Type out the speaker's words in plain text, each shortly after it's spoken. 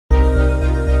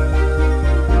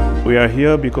We are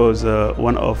here because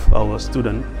one of our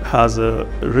students has a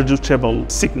reducible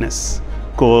sickness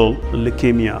called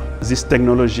leukemia. This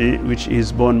technology, which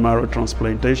is bone marrow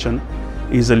transplantation,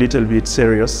 is a little bit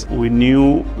serious. We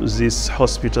knew this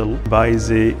hospital by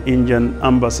the Indian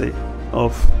embassy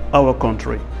of our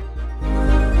country.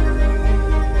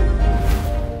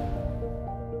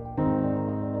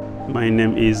 My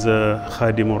name is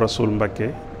Khadim Rasul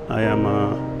Mbake. I am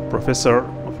a professor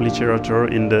of literature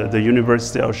in the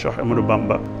University of Cheikh Ahmadou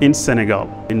Bamba in Senegal,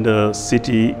 in the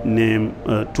city named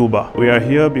Touba. We are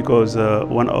here because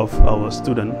one of our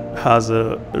students has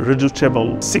a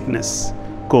reducible sickness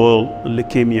called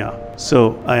leukemia.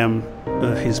 So I am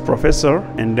his professor,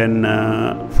 and then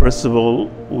first of all,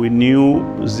 we knew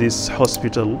this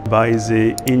hospital by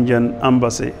the Indian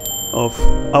embassy of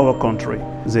our country.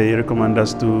 They recommend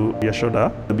us to Yashoda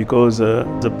because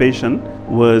the patient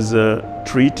was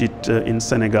treated in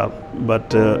Senegal,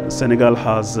 but Senegal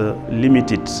has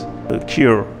limited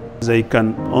cure. They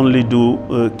can only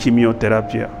do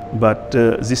chemotherapy, but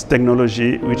this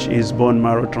technology, which is bone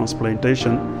marrow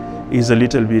transplantation, is a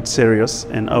little bit serious,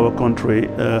 and our country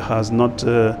has not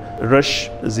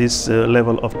rushed this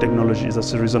level of technology.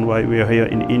 That's the reason why we are here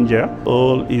in India.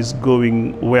 All is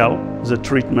going well. The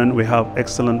treatment, we have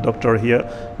excellent doctor here,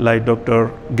 like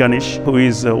Dr. Ganesh, who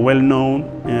is well known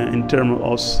in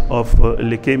terms of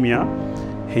leukemia.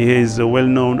 He is well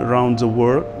known around the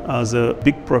world as a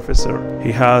big professor.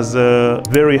 He has a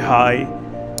very high,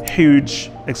 huge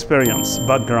experience,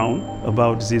 background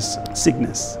about this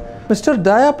sickness. Mr.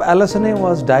 Diap Alassane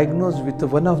was diagnosed with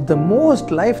one of the most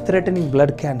life-threatening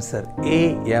blood cancer,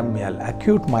 AML,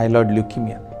 Acute Myeloid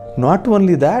Leukemia. Not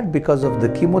only that, because of the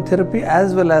chemotherapy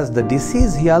as well as the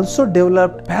disease, he also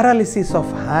developed paralysis of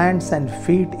hands and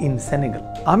feet in Senegal.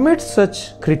 Amid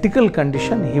such critical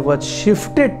condition, he was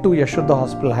shifted to Yashoda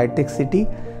Hospital, High-Tech City,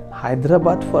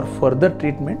 Hyderabad for further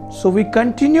treatment. So we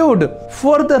continued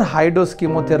further high-dose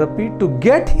chemotherapy to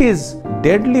get his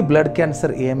deadly blood cancer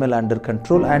AML under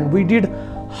control, and we did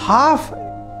half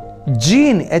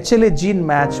gene HLA gene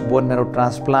match bone marrow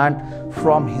transplant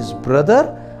from his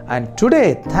brother. And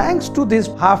today, thanks to this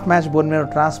half-match bone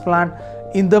marrow transplant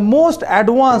in the most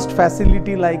advanced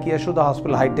facility like Yashoda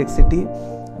Hospital, High-Tech City,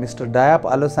 Mr. Diap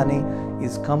Alassane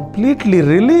is completely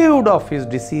relieved of his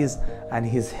disease and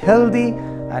he is healthy,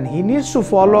 and he needs to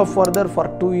follow further for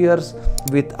 2 years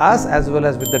with us as well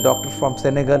as with the doctor from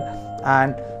Senegal,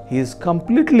 and he is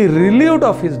completely relieved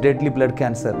of his deadly blood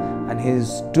cancer and he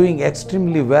is doing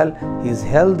extremely well. He is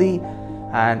healthy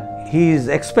and he is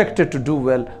expected to do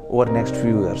well over next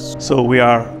few years. So we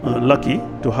are lucky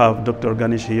to have Dr.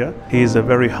 Ganesh here. He is a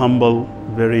very humble,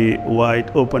 very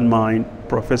wide, open mind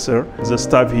professor. The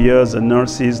staff here, the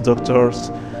nurses, doctors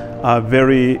are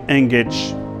very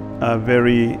engaged, are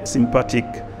very sympathetic,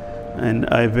 and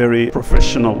are very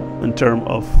professional in terms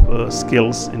of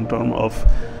skills, in terms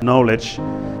of knowledge.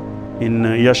 In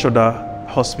Yashoda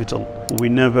Hospital, we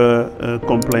never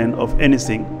complain of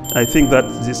anything. I think that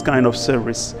this kind of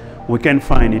service, we can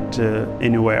find it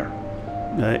anywhere,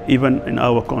 even in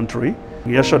our country.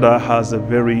 Yashoda has a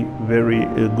very, very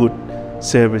good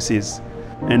services.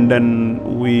 And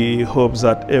then we hope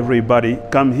that everybody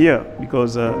come here,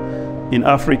 because in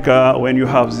Africa, when you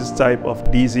have this type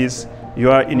of disease, you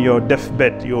are in your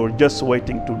deathbed, you're just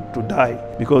waiting to die,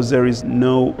 because there is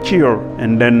no cure.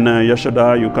 And then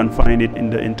Yashoda, you can find it in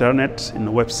the internet, in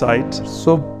the website.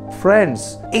 So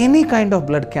friends, any kind of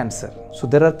blood cancer, so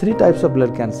there are 3 types of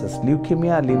blood cancers: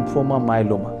 leukemia, lymphoma,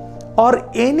 myeloma, or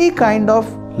any kind of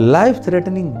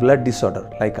life-threatening blood disorder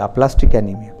like aplastic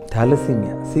anemia,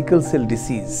 thalassemia, sickle cell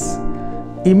disease,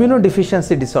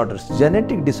 immunodeficiency disorders,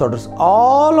 genetic disorders,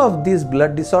 all of these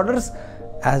blood disorders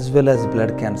as well as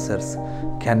blood cancers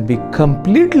can be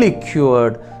completely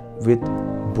cured with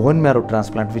bone marrow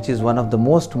transplant, which is one of the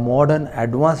most modern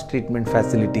advanced treatment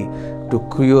facility to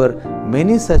cure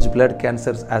many such blood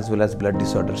cancers as well as blood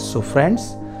disorders. So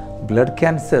friends, blood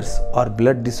cancers or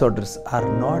blood disorders are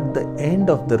not the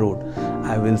end of the road.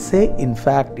 I will say, in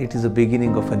fact, it is the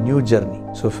beginning of a new journey.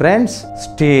 So friends,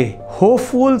 stay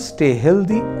hopeful, stay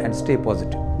healthy, and stay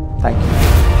positive. Thank you.